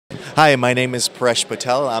Hi, my name is Paresh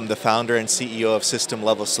Patel. I'm the founder and CEO of System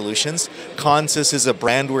Level Solutions. Konnsys is a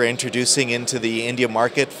brand we're introducing into the India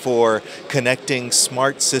market for connecting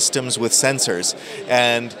smart systems with sensors.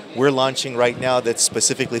 And we're launching right now that's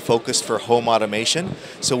specifically focused for home automation.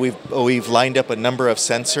 So we've lined up a number of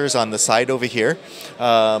sensors on the side over here.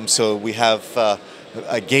 So we have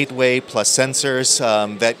a gateway plus sensors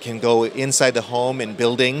that can go inside the home in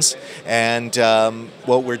buildings, and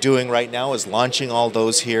what we're doing right now is launching all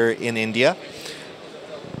those here in India.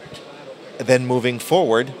 Then moving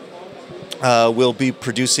forward, we'll be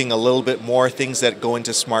producing a little bit more things that go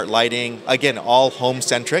into smart lighting, again all home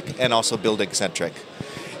centric and also building centric.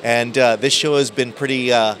 And this show has been pretty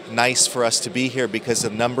nice for us to be here because a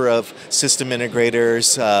number of system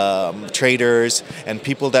integrators, traders, and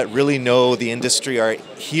people that really know the industry are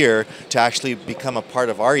here to actually become a part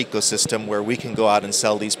of our ecosystem where we can go out and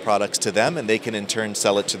sell these products to them and they can in turn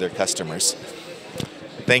sell it to their customers.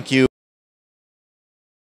 Thank you.